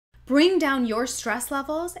bring down your stress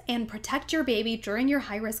levels and protect your baby during your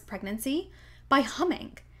high-risk pregnancy by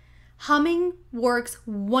humming. Humming works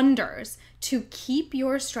wonders to keep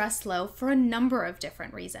your stress low for a number of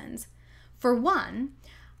different reasons. For one,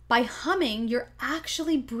 by humming, you're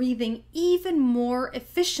actually breathing even more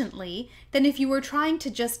efficiently than if you were trying to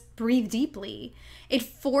just breathe deeply. It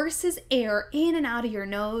forces air in and out of your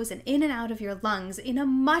nose and in and out of your lungs in a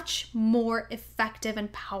much more effective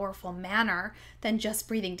and powerful manner than just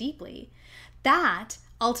breathing deeply. That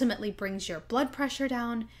ultimately brings your blood pressure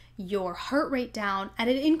down, your heart rate down, and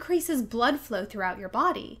it increases blood flow throughout your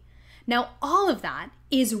body. Now, all of that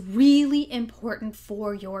is really important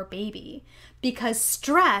for your baby because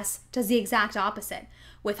stress does the exact opposite.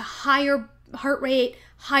 With higher heart rate,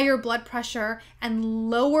 higher blood pressure, and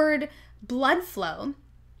lowered blood flow,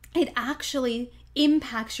 it actually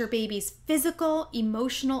impacts your baby's physical,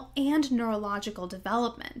 emotional, and neurological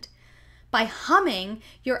development. By humming,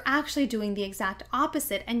 you're actually doing the exact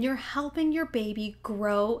opposite and you're helping your baby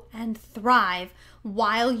grow and thrive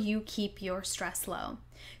while you keep your stress low.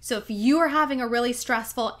 So if you are having a really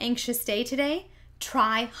stressful, anxious day today,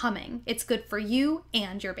 try humming. It's good for you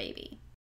and your baby.